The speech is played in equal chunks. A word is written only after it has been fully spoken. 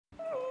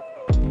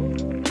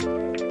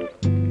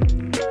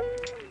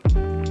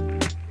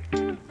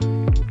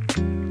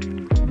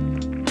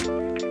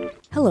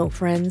Hello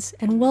friends,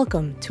 and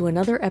welcome to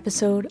another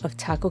episode of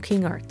Taco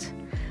King Art.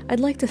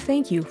 I'd like to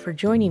thank you for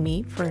joining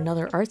me for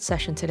another art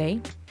session today.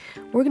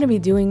 We're going to be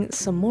doing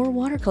some more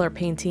watercolor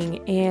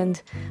painting,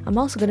 and I'm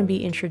also going to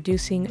be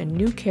introducing a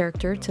new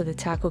character to the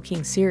Taco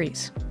King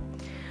series.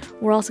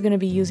 We're also going to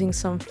be using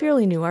some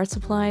fairly new art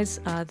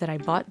supplies that I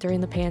bought during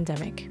the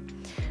pandemic.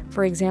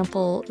 For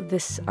example,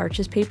 this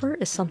Arches paper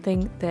is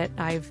something that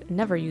I've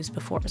never used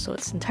before, so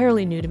it's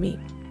entirely new to me.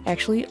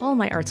 Actually, all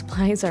my art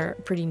supplies are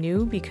pretty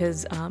new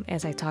because,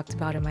 as I talked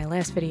about in my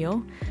last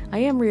video, I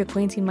am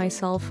reacquainting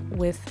myself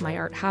with my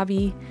art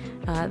hobby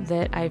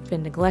that I've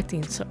been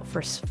neglecting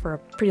for a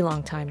pretty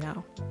long time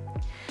now.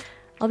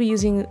 I'll be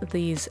using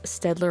these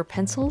Staedtler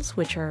pencils,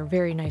 which are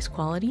very nice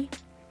quality.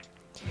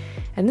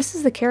 And this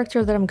is the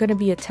character that I'm going to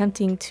be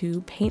attempting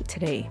to paint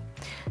today.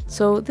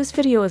 So this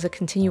video is a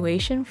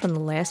continuation from the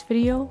last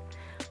video,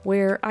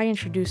 where I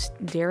introduced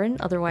Darren,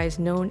 otherwise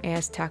known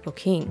as Taco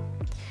King.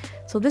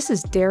 So this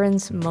is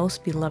Darren's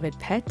most beloved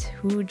pet,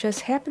 who just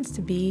happens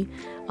to be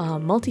a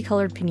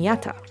multicolored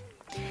piñata.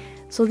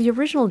 So the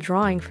original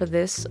drawing for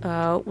this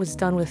was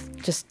done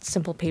with just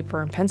simple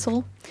paper and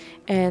pencil,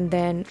 and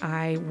then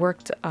I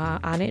worked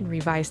on it and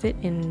revised it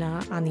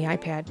on the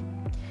iPad.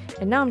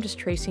 And now I'm just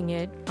tracing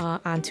it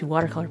onto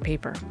watercolor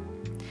paper.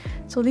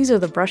 So these are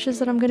the brushes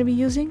that I'm going to be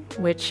using,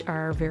 which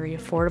are very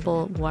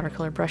affordable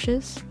watercolor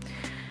brushes.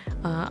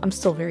 I'm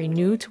still very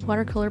new to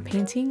watercolor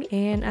painting,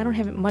 and I don't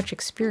have much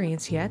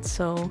experience yet,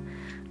 so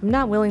I'm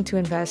not willing to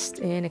invest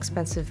in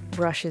expensive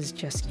brushes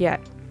just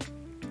yet.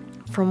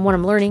 From what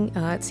I'm learning,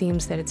 it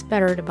seems that it's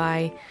better to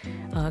buy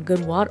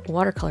good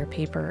watercolor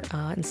paper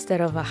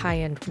instead of a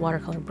high-end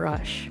watercolor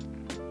brush.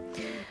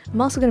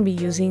 I'm also going to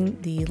be using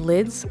the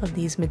lids of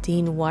these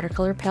MEEDEN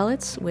watercolor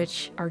palettes,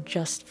 which are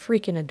just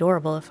freaking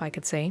adorable, if I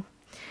could say.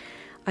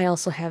 I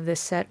also have this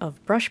set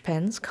of brush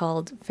pens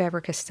called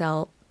Faber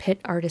Castell Pitt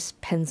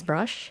Artist Pens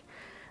Brush.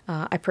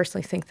 I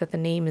personally think that the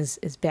name is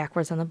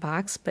backwards on the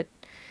box, but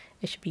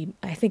it should be,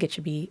 I think it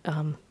should be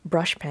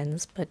brush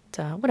pens, but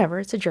whatever,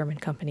 it's a German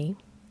company.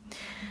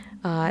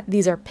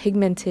 These are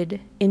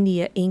pigmented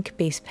India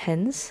ink-based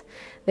pens.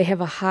 They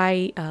have a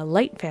high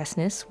light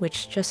fastness,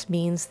 which just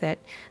means that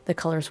the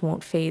colors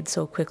won't fade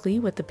so quickly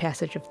with the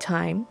passage of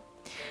time.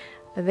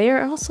 They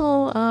are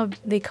also,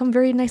 they come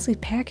very nicely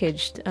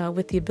packaged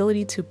with the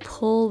ability to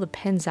pull the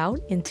pens out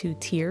into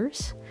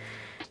tiers,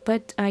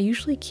 but I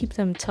usually keep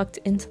them tucked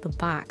into the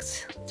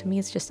box. To me,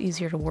 it's just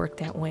easier to work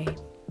that way.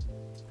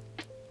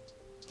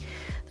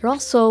 They're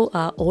also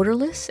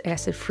odorless,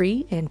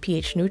 acid-free, and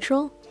pH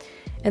neutral,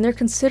 and they're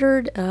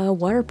considered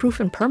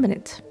waterproof and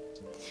permanent.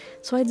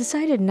 So I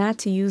decided not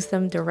to use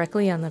them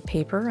directly on the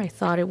paper. I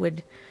thought it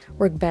would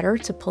work better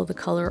to pull the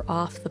color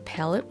off the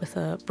palette with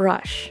a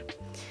brush.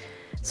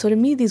 So to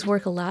me, these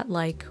work a lot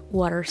like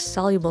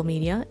water-soluble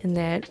media in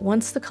that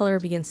once the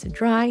color begins to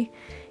dry,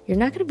 you're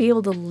not going to be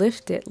able to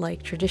lift it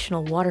like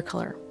traditional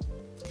watercolor.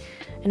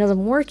 And as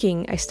I'm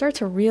working, I start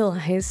to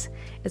realize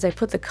as I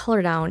put the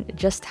color down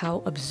just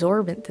how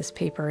absorbent this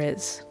paper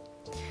is.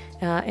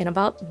 And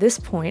about this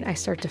point, I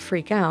start to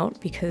freak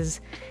out because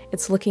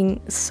it's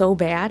looking so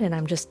bad and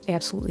I'm just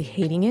absolutely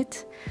hating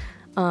it.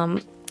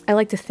 I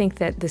like to think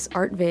that this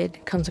art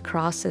vid comes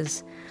across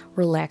as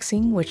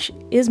relaxing, which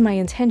is my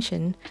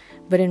intention,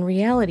 but in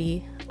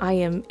reality, I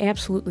am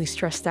absolutely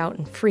stressed out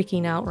and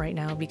freaking out right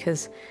now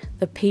because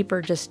the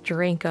paper just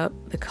drank up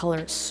the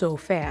color so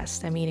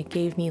fast. I mean, it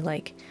gave me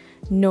like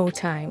no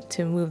time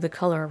to move the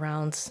color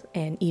around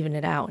and even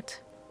it out.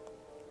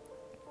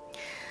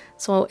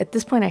 So at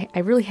this point, I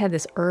really had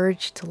this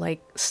urge to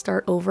like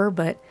start over,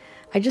 but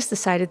I just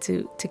decided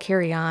to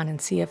carry on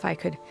and see if I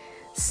could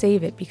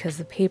save it because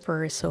the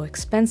paper is so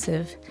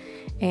expensive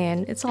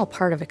and it's all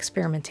part of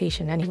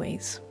experimentation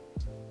anyways.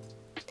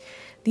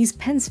 These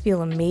pens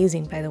feel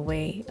amazing, by the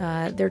way.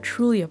 They're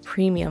truly a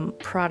premium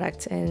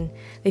product and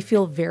they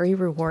feel very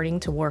rewarding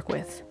to work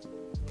with.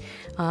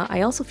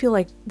 I also feel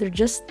like they're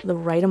just the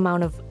right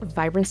amount of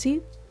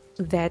vibrancy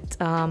that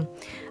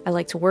I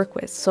like to work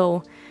with.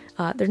 So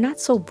they're not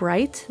so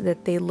bright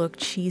that they look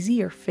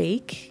cheesy or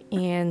fake,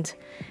 and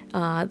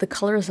the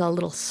color is a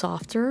little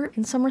softer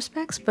in some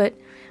respects, but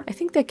I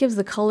think that gives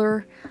the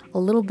color a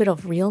little bit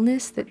of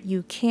realness that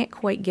you can't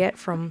quite get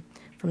from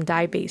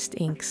dye-based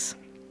inks.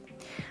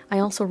 I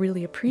also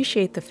really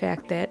appreciate the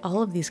fact that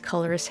all of these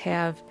colors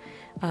have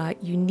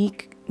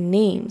unique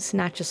names,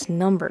 not just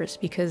numbers,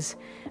 because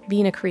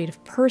being a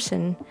creative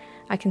person,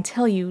 I can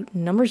tell you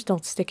numbers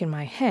don't stick in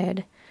my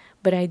head,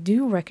 but I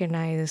do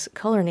recognize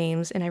color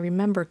names, and I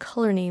remember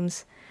color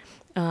names,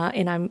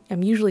 and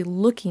I'm usually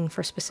looking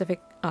for specific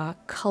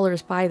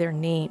colors by their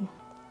name.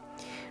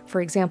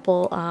 For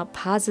example,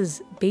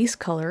 Paz's base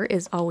color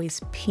is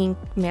always Pink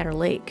Madder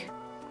Lake.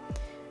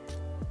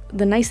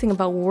 The nice thing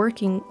about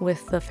working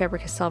with the Faber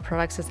Castell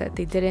products is that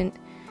they didn't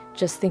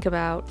just think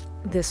about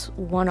this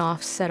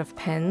one-off set of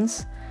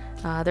pens.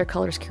 Their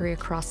colors carry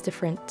across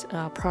different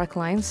product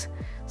lines.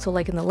 So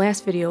like in the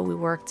last video, we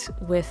worked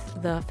with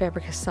the Faber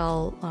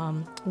Castell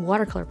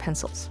watercolor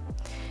pencils.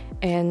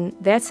 And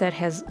that set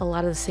has a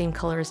lot of the same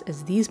colors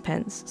as these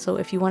pens. So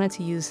if you wanted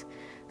to use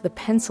the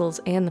pencils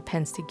and the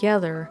pens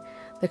together,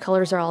 the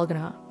colors are all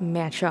gonna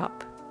match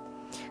up.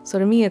 So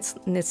to me,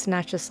 it's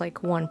not just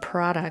like one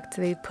product.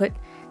 They put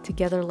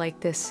together like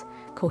this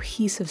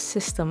cohesive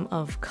system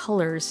of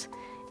colors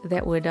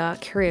that would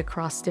carry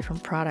across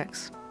different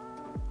products.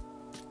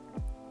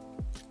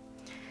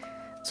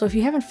 So if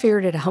you haven't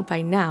figured it out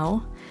by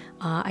now,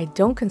 I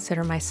don't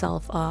consider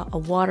myself a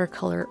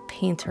watercolor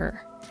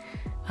painter.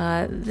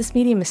 This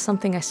medium is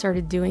something I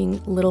started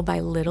doing little by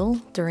little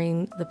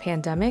during the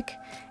pandemic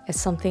as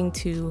something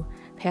to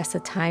pass the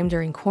time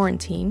during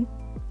quarantine.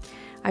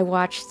 I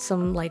watched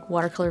some like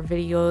watercolor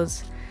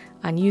videos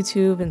on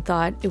YouTube and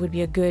thought it would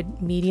be a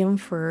good medium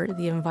for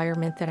the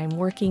environment that I'm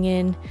working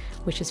in,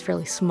 which is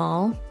fairly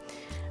small.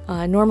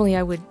 Normally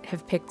I would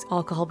have picked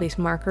alcohol-based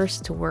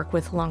markers to work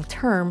with long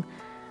term,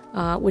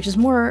 which is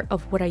more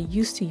of what I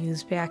used to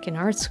use back in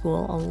art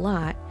school a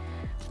lot.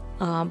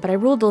 But I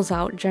ruled those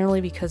out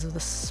generally because of the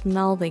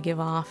smell they give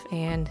off,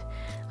 and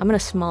I'm in a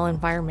small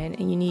environment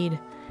and you need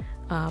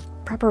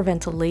proper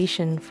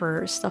ventilation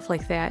for stuff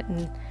like that,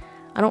 and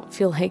I don't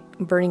feel like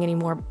burning any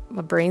more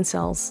brain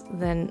cells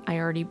than I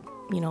already,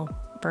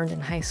 burned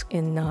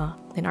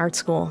in art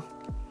school.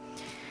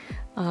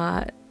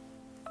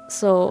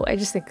 So I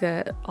just think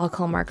that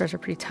alcohol markers are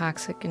pretty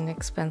toxic and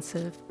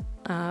expensive,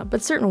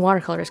 but certain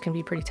watercolors can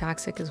be pretty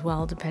toxic as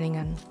well, depending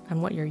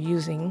on what you're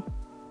using.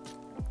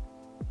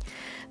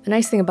 The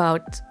nice thing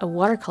about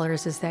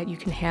watercolors is that you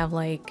can have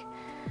like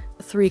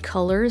 3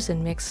 colors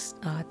and mix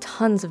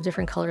tons of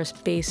different colors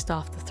based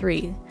off the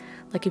 3.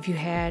 Like if you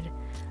had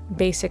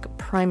basic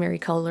primary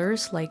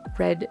colors like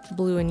red,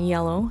 blue, and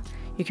yellow,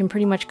 you can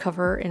pretty much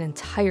cover an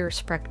entire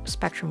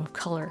spectrum of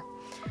color.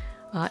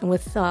 And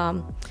with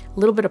a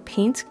little bit of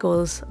paint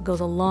goes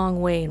a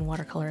long way in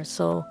watercolors.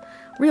 So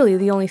really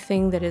the only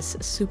thing that is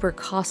super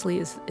costly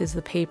is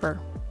the paper.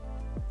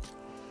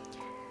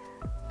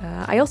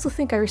 I also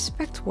think I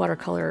respect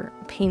watercolor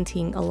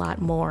painting a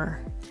lot more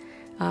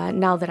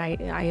now that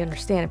I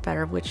understand it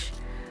better, which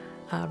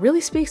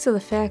really speaks to the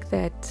fact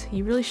that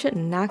you really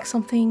shouldn't knock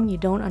something you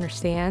don't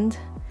understand.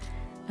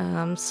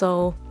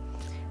 So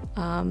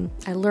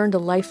I learned a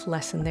life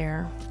lesson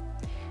there.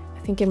 I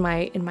think in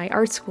my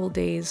art school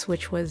days,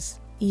 which was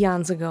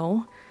eons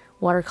ago,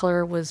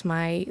 watercolor was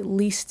my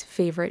least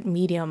favorite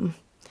medium.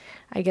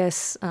 I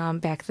guess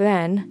back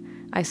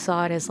then I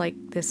saw it as like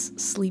this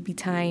sleepy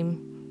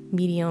time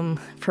medium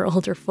for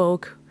older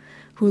folk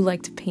who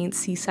like to paint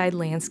seaside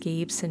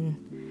landscapes and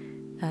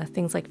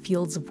things like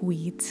fields of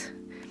wheat,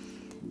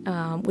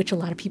 which a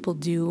lot of people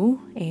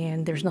do,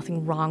 and there's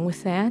nothing wrong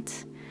with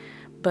that.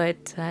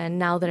 But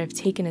now that I've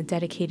taken a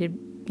dedicated,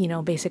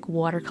 basic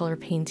watercolor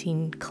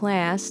painting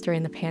class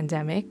during the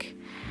pandemic,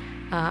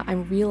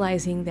 I'm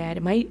realizing that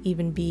it might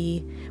even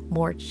be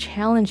more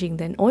challenging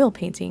than oil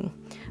painting,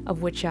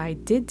 of which I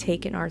did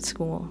take in art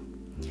school.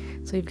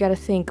 So you've got to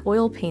think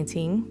oil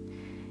painting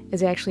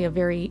is actually a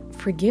very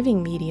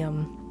forgiving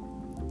medium.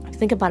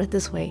 Think about it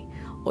this way.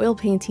 Oil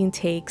painting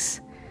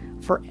takes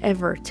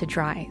forever to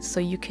dry, so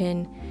you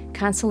can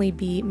constantly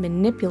be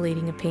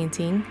manipulating a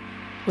painting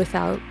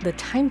without the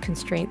time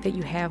constraint that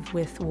you have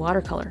with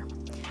watercolor.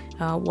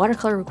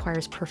 Watercolor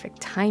requires perfect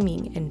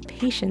timing and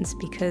patience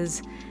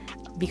because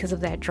of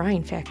that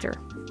drying factor.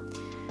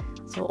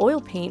 So oil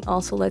paint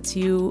also lets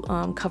you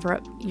cover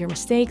up your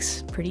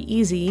mistakes pretty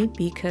easy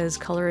because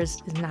color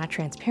is not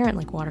transparent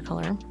like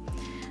watercolor.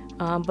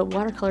 But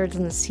watercolor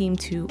doesn't seem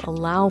to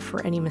allow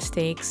for any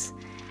mistakes,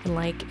 and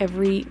like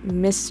every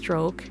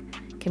misstroke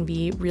can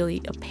be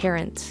really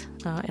apparent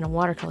in a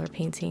watercolor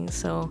painting.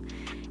 So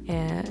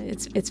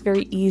it's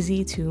very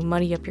easy to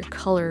muddy up your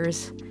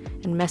colors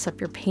and mess up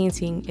your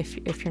painting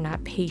if you're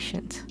not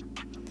patient.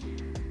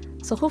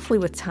 So hopefully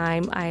with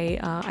time,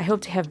 I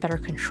hope to have better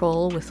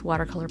control with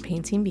watercolor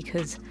painting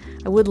because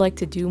I would like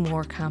to do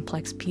more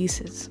complex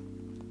pieces.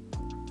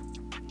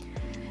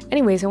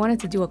 Anyways, I wanted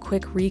to do a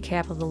quick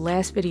recap of the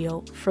last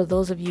video for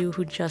those of you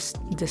who just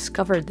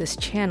discovered this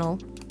channel.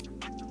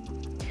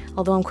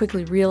 Although I'm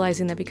quickly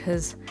realizing that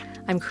because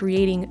I'm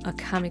creating a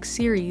comic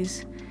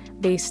series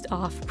based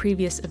off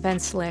previous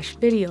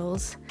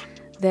events/videos,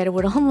 that it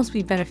would almost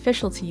be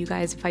beneficial to you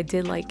guys if I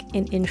did like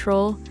an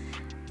intro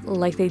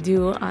like they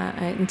do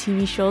in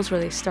TV shows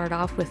where they start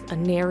off with a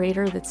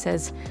narrator that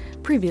says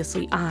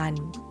previously on,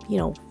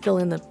 fill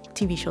in the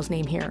TV show's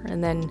name here,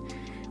 and then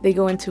they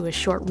go into a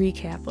short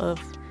recap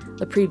of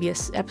the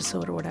previous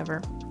episode or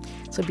whatever.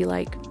 So it'd be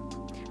like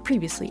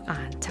previously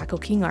on Taco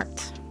King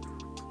Art.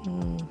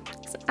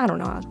 I don't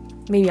know,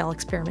 maybe I'll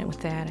experiment with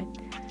that.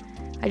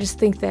 I just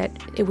think that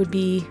it would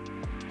be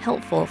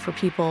helpful for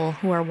people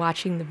who are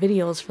watching the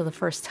videos for the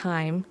first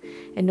time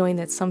and knowing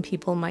that some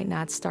people might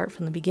not start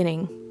from the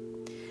beginning.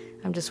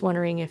 I'm just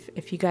wondering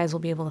if you guys will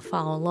be able to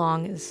follow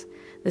along as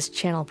this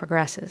channel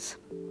progresses.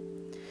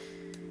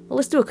 Well,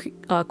 let's do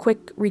a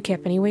quick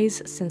recap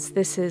anyways, since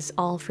this is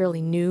all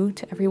fairly new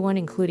to everyone,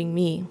 including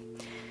me.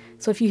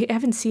 So if you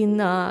didn't see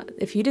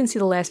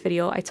the last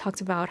video, I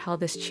talked about how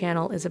this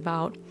channel is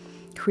about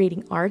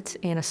creating art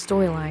and a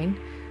storyline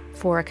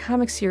for a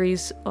comic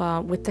series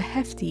with the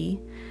hefty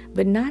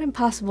but not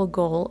impossible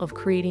goal of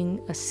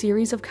creating a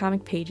series of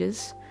comic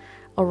pages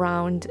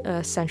around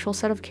a central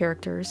set of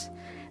characters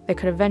that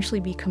could eventually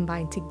be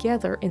combined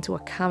together into a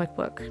comic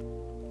book.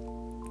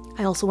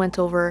 I also went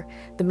over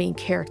the main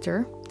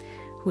character,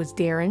 who is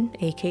Darren,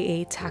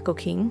 aka Taco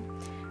King,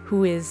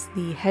 who is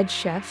the head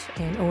chef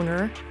and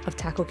owner of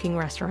Taco King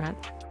restaurant.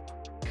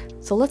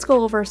 So let's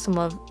go over some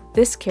of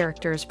this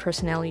character's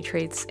personality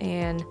traits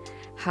and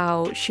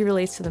how she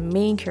relates to the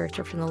main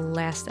character from the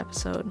last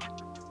episode.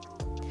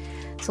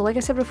 So like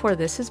I said before,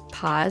 this is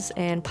Paz,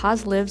 and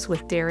Paz lives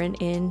with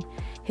Darren in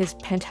his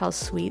penthouse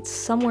suite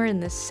somewhere in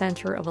the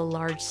center of a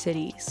large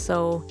city.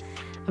 So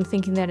I'm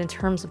thinking that in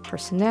terms of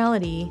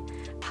personality,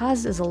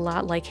 Paz is a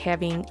lot like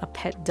having a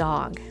pet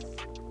dog.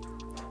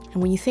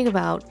 And when you think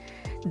about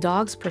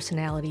dogs'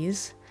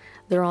 personalities,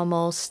 they're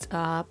almost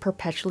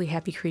perpetually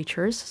happy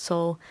creatures.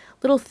 So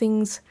little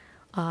things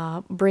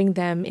bring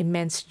them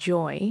immense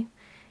joy.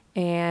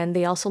 And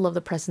they also love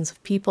the presence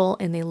of people,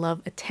 and they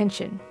love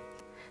attention.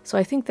 So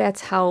I think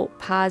that's how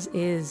Paz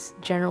is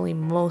generally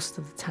most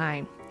of the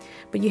time.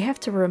 But you have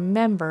to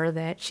remember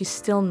that she's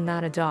still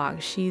not a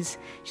dog. She's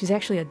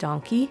actually a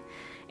donkey,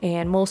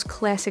 and most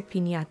classic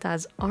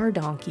piñatas are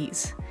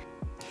donkeys.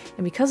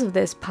 And because of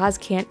this, Paz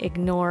can't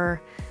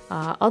ignore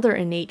other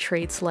innate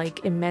traits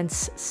like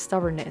immense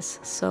stubbornness.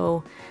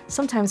 So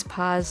sometimes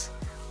Paz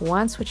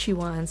wants what she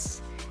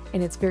wants,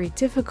 and it's very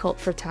difficult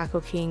for Taco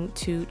King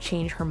to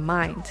change her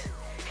mind.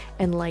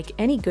 And like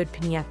any good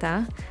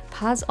piñata,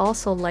 Paz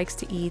also likes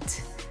to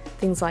eat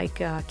things like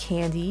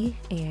candy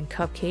and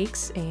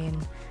cupcakes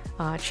and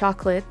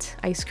chocolate,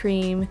 ice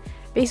cream,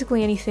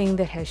 basically anything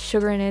that has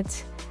sugar in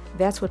it.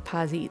 That's what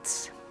Paz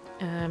eats.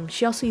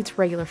 She also eats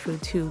regular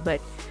food too,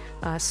 but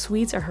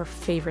sweets are her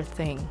favorite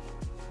thing.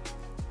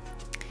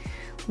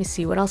 Let me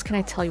see, what else can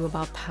I tell you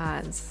about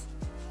Paz?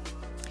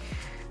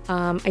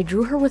 I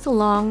drew her with a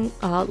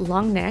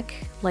long neck,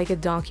 like a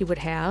donkey would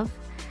have,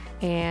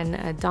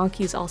 and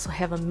donkeys also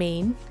have a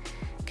mane,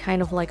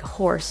 kind of like a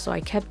horse, so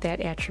I kept that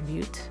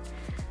attribute.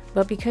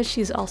 But because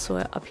she's also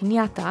a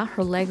piñata,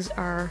 her legs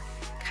are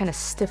kind of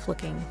stiff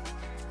looking,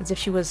 as if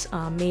she was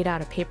made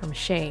out of paper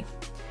mache.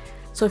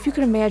 So if you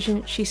could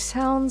imagine, she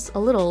sounds a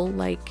little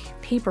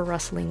like paper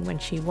rustling when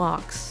she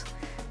walks.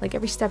 Like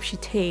every step she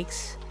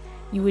takes,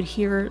 you would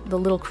hear the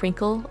little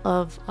crinkle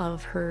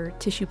of her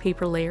tissue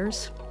paper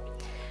layers.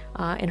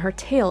 And her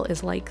tail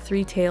is like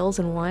 3 tails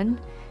in one,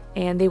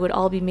 and they would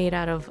all be made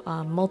out of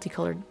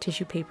multicolored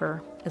tissue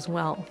paper as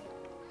well.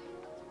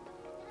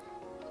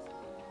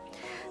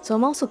 So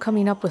I'm also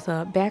coming up with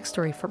a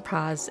backstory for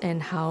Paz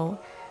and how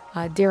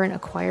Darren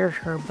acquired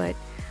her, but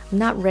I'm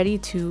not ready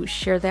to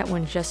share that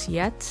one just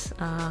yet.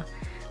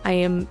 I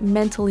am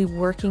mentally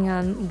working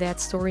on that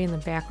story in the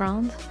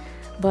background,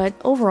 but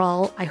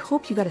overall, I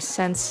hope you got a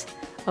sense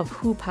of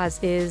who Paz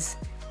is,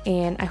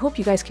 and I hope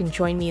you guys can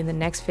join me in the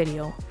next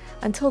video.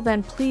 Until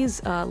then,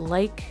 please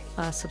like,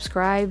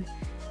 subscribe,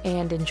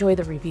 and enjoy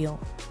the reveal.